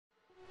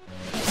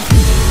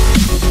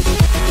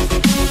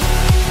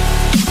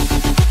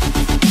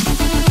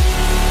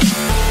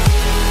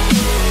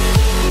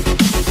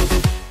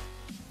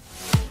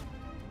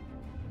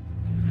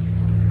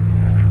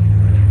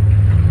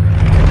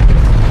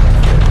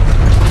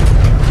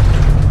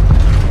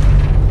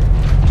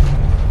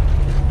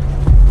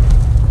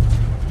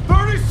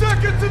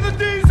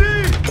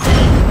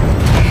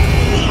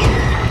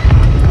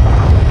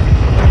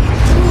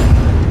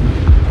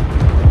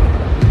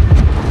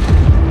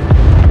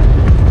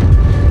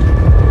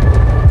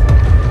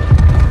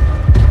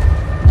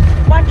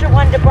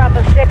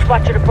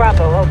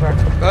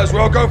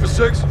I'll go for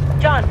 6.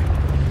 John,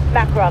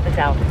 Makarov is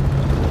out.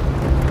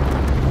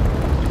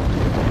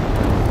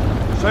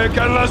 Say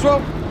again,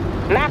 Laswell?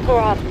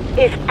 Makarov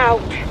is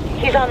out.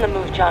 He's on the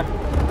move, John.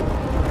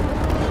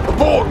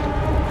 Aboard!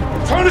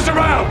 Turn us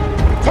around!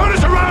 Turn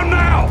us around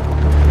now!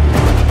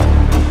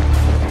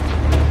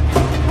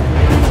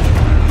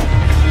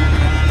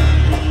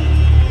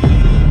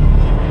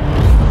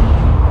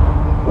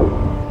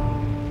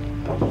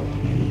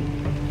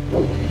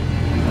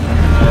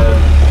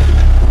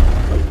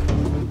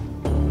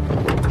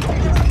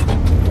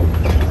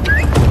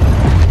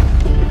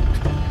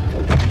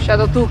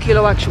 Shadow 2,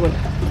 Kilo actual.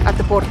 At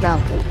the port now.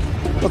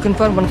 We'll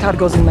confirm when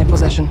cargo's in my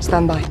possession.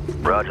 Stand by.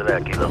 Roger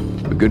that, Kilo.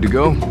 We're good to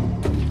go?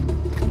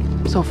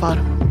 So far.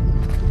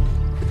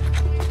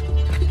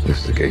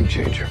 This is a game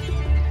changer.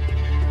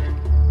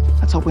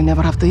 Let's hope we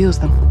never have to use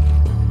them.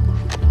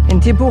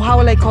 Intibu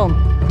Hawale Kom.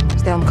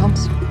 Stay on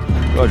comms.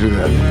 Roger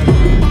that.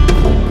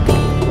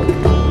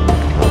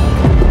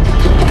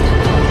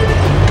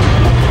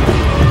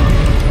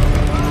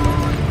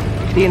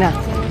 Dina.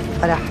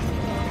 Farah.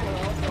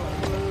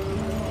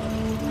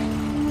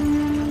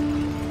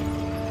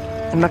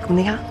 أمك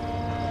منيحة؟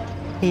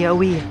 هي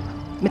قوية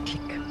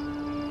مثلك.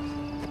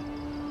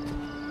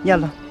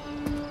 يلا.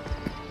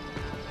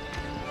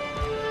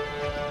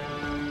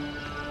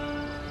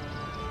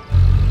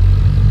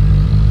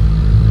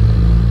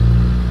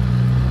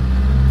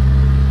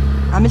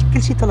 عملت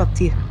كل شي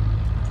طلبتيه.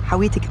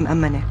 حاويتك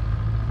مأمنة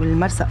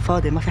والمرسق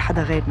فاضي ما في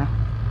حدا غيرنا.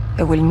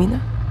 والمينا؟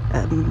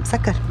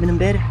 مسكر من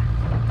امبارح.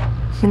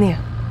 منيح.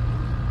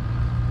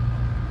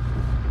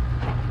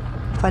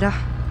 فرح.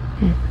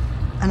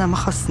 أنا ما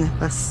خصني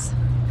بس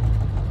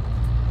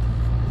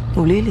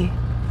قوليلي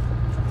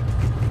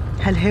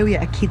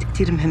هالهاوية أكيد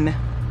كتير مهمة.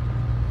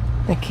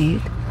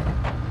 أكيد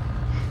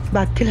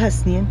بعد كل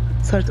هالسنين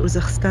صارت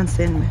أوزبكستان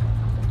سالمة.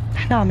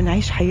 نحن عم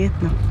نعيش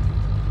حياتنا.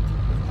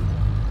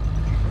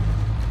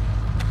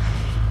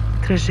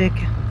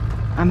 ترجاكي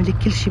اعملي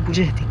كل شي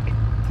بوجهدك.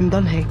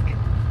 نضل هيك.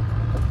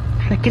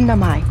 نحن كلنا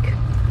معك.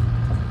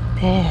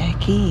 ايه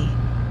أكيد.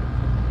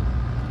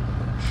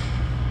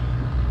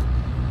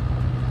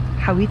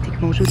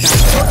 حاويتك موجودة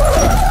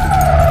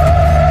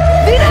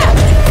دينا!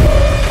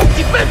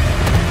 تبت!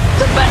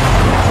 تبت!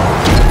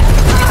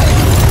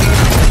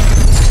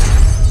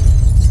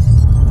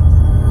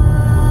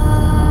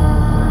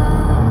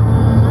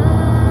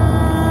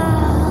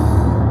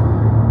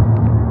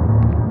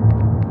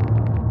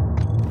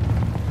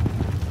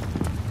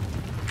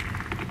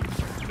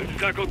 This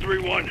is Echo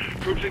 3-1.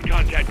 Troops in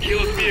contact.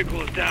 Kilo's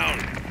vehicle is down.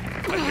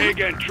 I say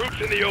again, troops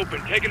in the open,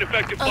 taking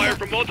effective fire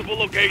from multiple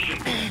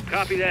locations.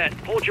 Copy that.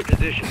 Hold your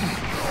position.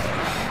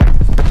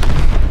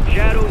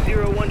 Shadow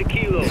 01 to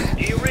Kilo.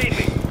 Do you read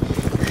me?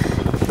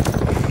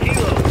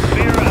 Kilo,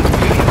 bear up.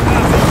 Do you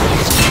copy?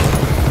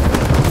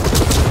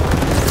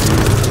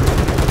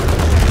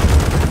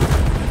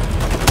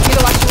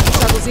 Kilo actual to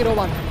Shadow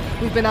 01.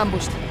 We've been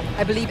ambushed.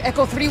 I believe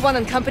Echo 3-1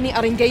 and company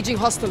are engaging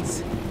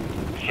hostiles.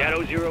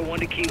 Shadow 01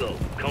 to Kilo.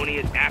 Coney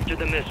is after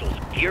the missiles.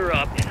 Gear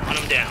up and hunt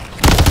them down.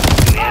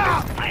 Commander,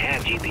 I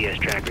have GPS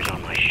trackers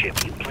on my ship.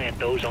 You plant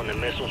those on the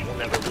missiles, we'll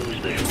never lose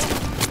them.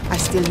 I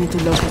still need to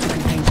locate the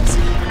containers.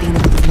 Dina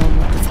would know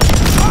what to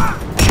find.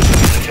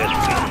 Manifest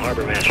will be in the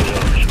Harbor Master's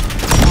office.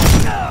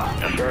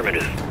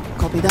 Affirmative.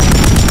 Copy that.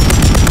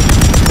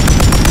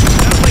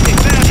 Sounds like they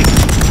found you.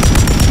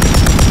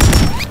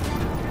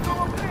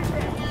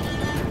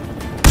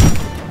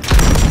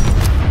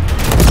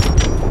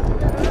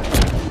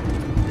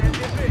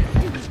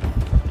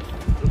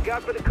 Look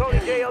out for the Coney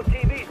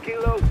JLTVs,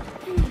 Kilo.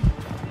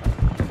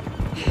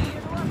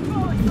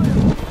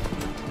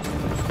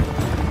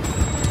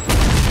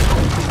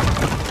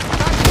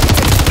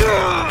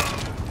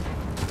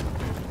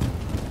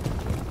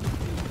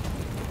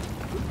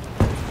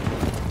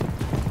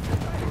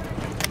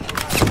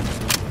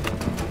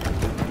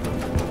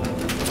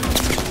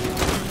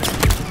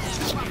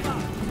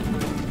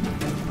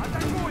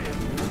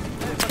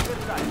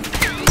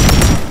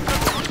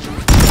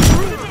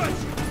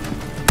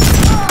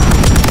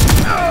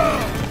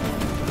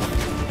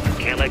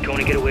 Can't let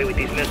Coney get away with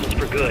these missiles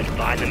for good.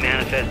 Find the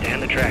manifest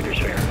and the trackers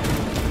fair.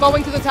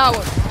 Going to the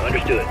tower.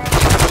 Understood.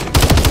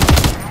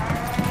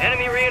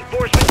 Enemy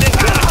reinforcements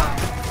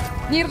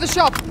incoming. Near the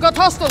shop. Got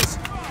hostiles.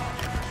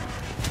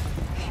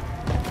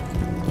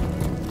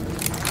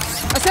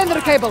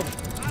 Ascender cable.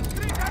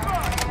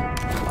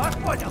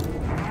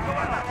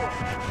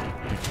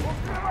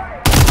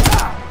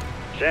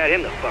 Sat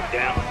him the fuck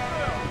down.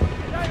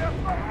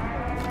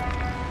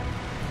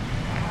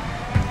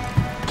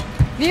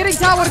 Nearing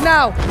tower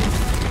now.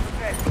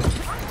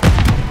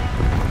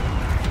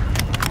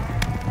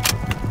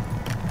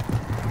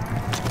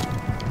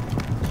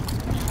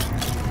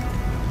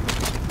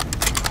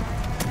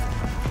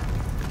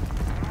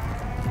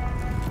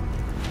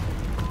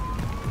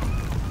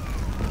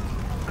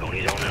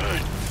 Coney's on the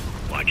hunt.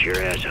 Watch your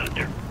ass out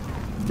there.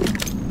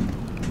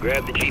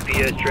 Grab the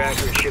GPS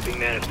tracker and shipping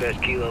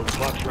manifest, Kilo. The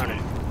clock's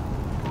running.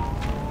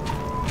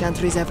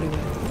 Gantries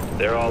everywhere.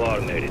 They're all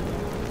automated.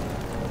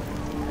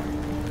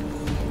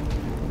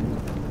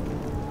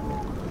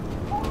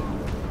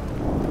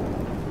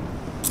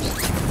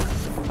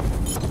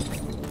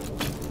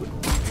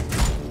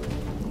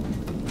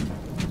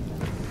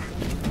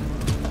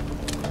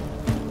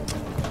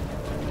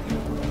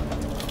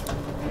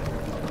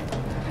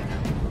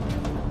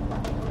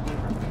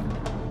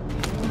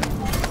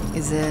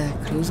 Is a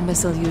cruise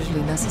missile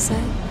usually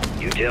necessary?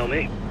 You tell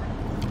me.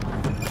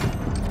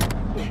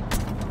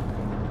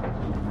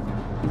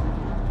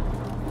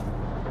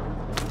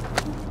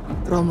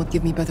 Drone would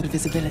give me better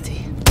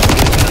visibility.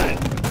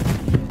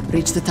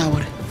 Reach the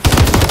tower.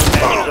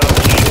 Patches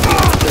office should be on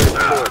the 3rd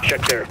floor.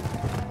 Check there.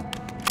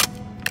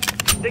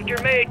 Think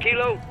you're made,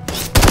 Kilo.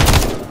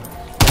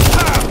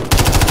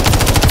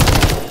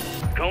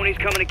 Coney's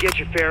coming to get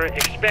you, Farrah.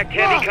 Expect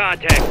heavy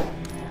contact.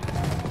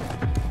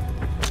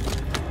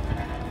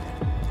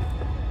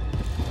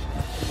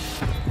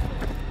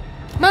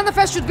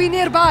 Manifest should be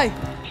nearby.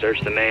 Search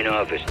the main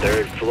office,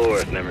 3rd floor,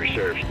 if memory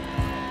serves.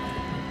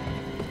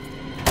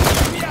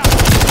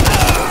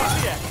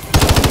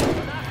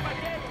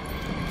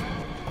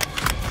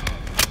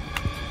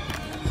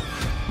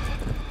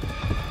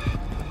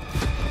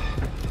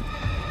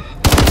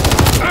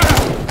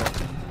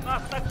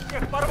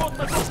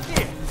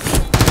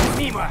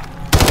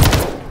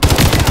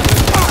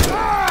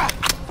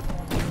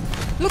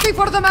 Looking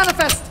for the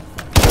manifest.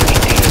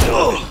 Search Tina's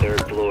office,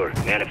 3rd floor.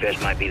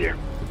 Manifest might be there.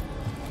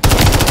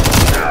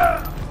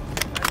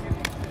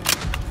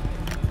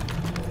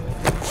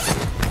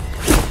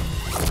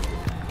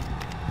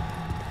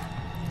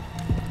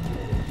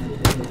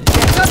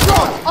 Just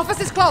drone. Office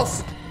is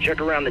close.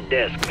 Check around the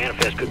desk.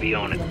 Manifest could be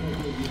on it.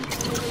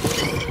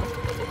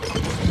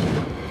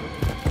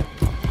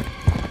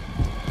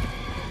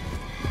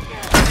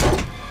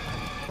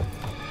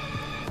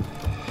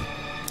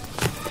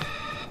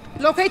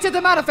 Located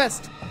the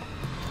manifest.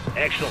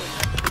 Excellent.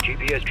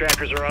 GPS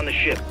trackers are on the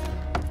ship.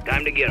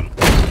 Time to get them.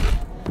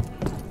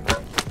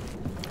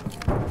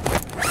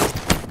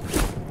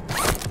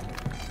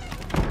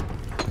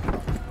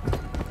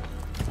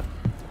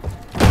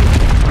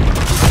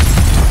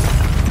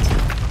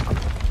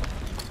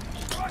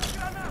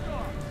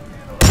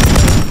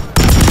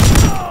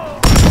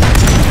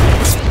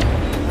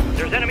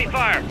 There's enemy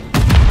fire.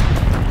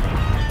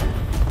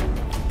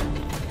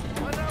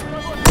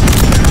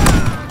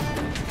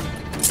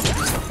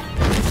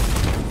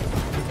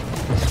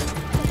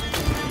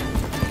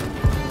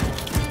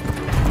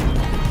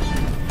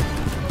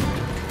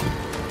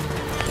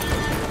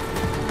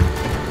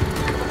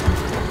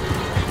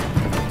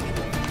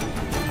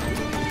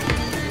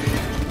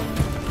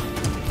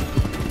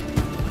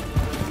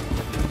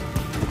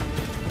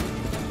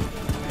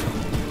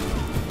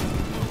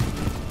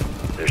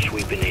 They're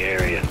sweeping the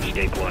area.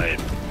 Stay quiet.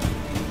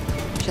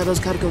 Shadow's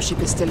cargo ship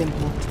is still in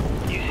port.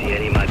 You see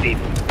any of my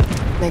people?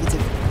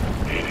 Negative.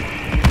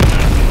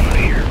 Out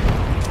of here.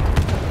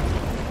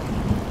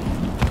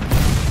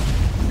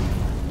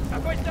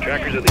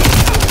 Trackers are the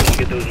only way to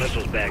get those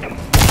missiles back.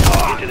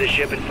 Get to the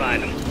ship and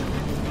find them.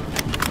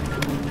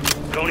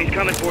 Coney's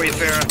coming for you,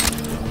 Farrah.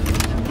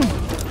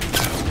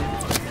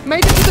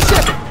 Made it to the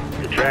ship.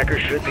 The tracker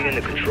should be in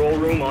the control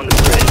room on the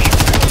bridge.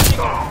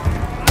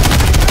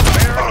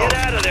 Farrah, get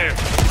out of there!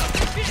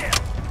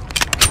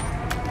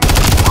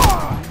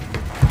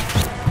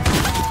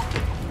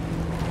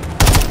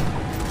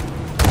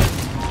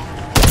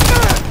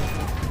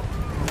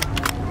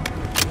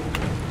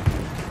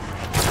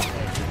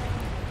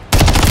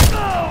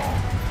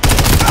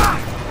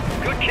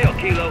 Good kill,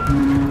 Kilo.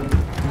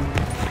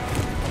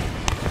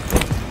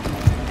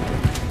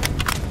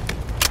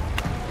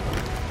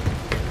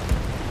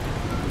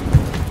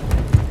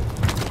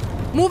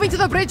 Moving to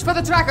the bridge for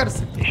the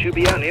trackers. They should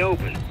be out in the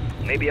open.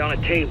 Maybe on a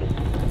table.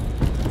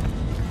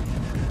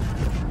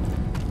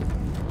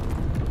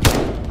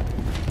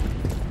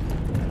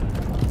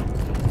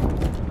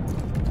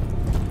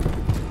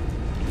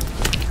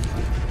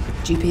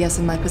 GPS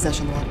in my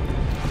possession, Lord.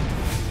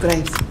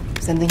 Graves,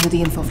 sending you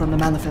the info from the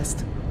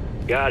manifest.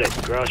 Got it.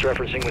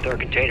 Cross-referencing with our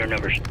container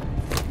numbers.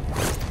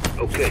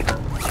 Okay.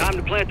 Time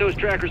to plant those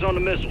trackers on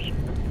the missiles.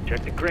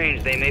 Check the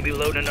cranes. They may be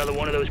loading another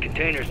one of those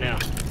containers now.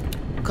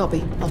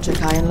 Copy. I'll check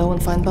high and low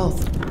and find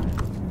both.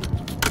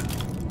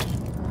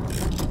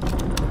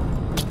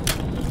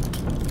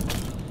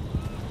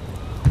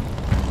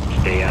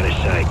 Stay out of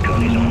sight.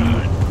 Coney's on the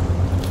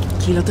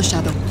hunt. Kilo to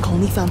Shadow.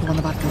 Coney found one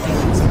of our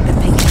containers. They're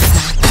taking it down.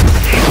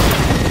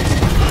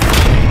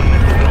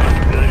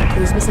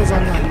 Cruise missiles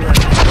online.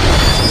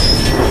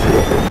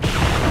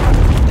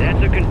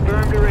 That's a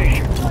confirmed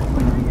erasure.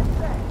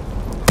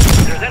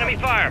 There's enemy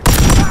fire.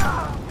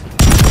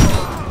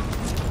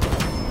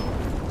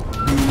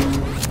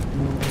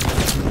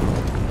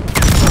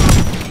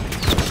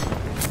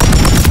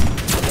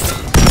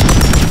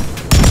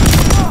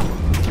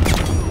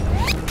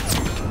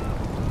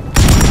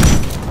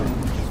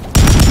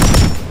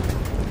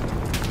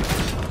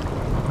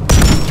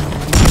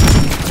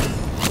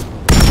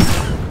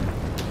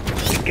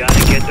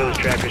 Gotta get those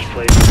trackers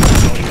placed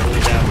before Tony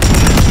pulls out.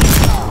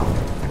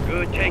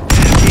 Good take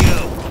that,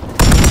 Kilo.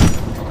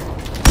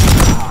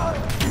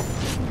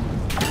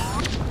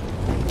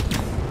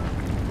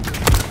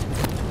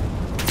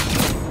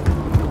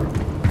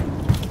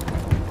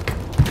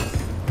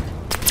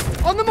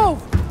 On the move!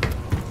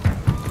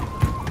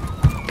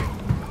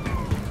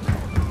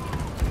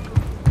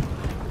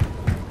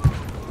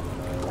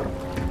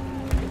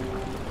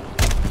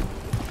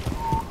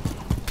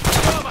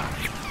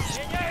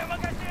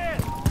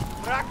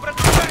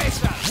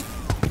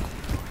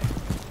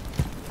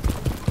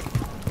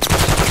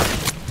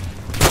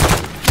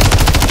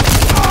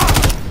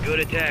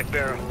 Good attack,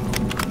 Barrow.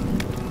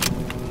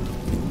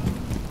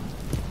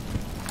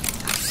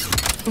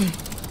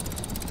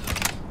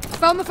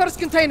 Found the first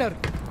container.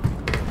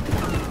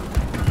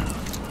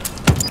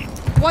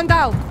 One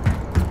down.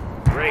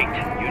 Great.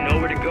 You know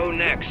where to go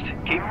next.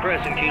 Keep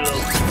pressing, Kilo.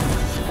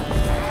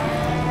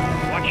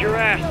 Watch your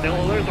ass. They'll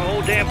alert the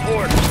whole damn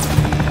port.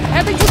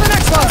 Heading to the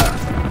next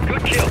one.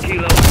 Good kill,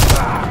 Kilo.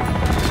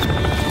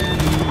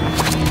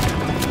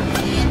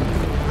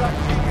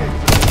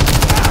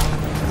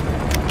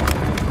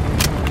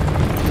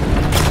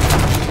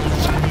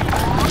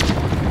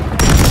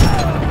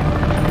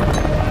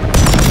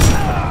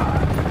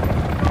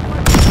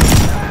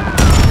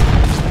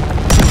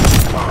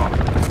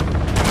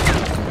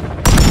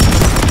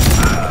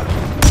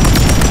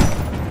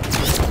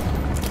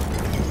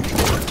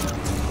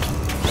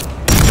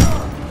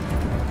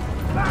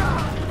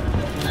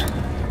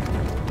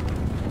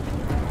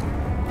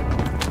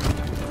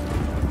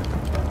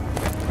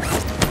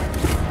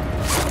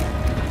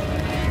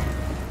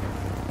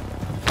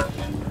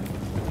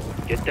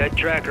 Get that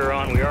tracker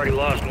on. We already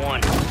lost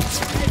one.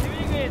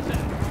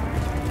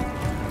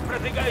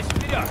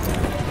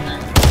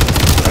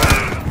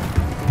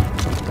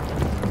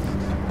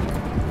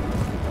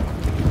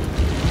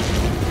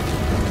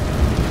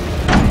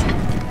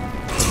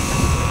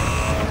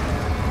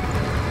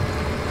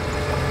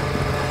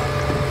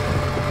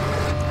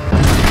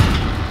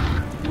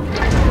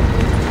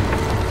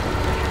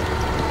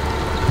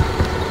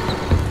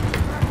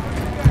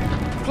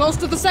 Close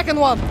to the second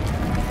one.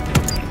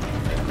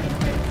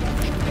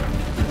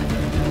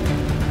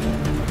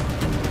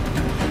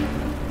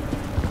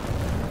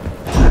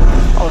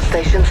 All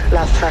stations,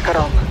 last tracker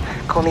on.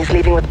 Coney's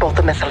leaving with both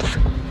the missiles.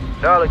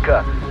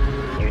 Narlica,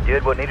 you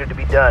did what needed to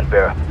be done,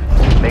 Barra.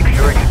 Make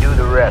sure you do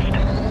the rest.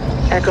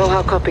 Echo,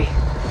 how copy?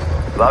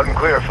 Loud and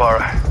clear,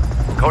 Farah.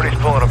 Coney's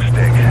pulling up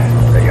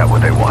stakes. They got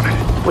what they wanted.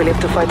 We live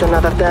to fight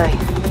another day.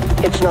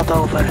 It's not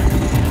over.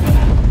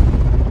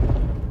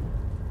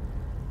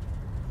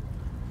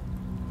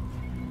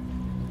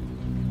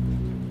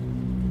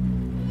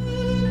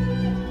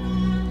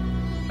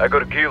 I go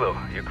to Kilo.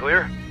 You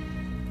clear?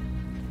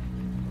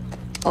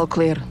 All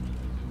clear.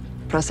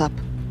 Press up.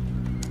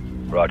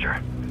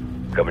 Roger.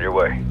 Coming your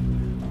way.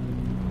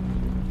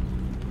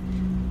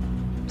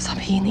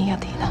 سامحيني يا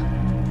دينا.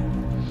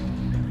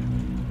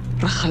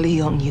 رح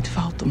خليهم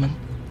يتفاوتوا من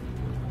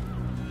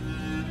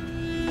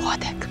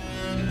بوعدك.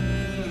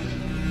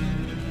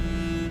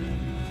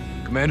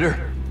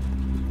 Commander?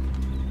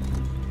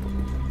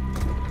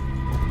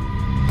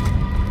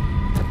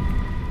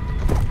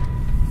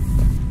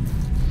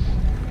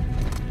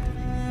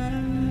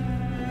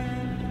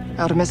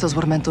 Our missiles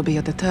were meant to be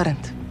a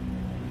deterrent.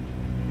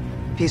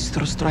 Peace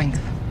through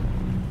strength.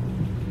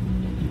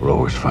 It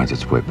always finds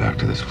its way back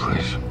to this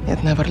place.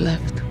 It never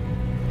left.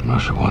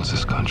 Russia wants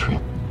this country.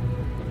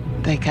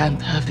 They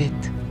can't have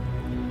it.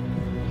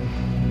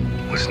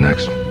 What's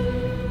next?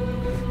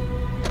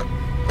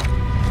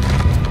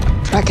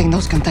 Tracking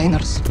those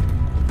containers.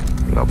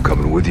 I'm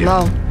coming with you.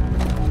 No.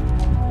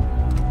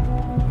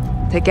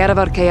 Take care of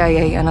our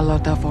KIA and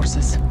alert our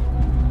forces.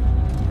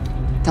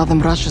 Tell them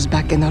Russia's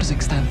back in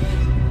Urzikstan.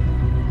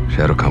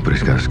 Shadow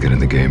Company's got us get in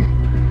the game.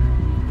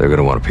 They're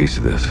gonna want a piece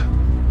of this.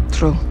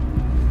 True.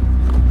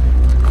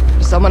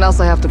 There's someone else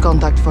I have to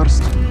contact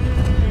first.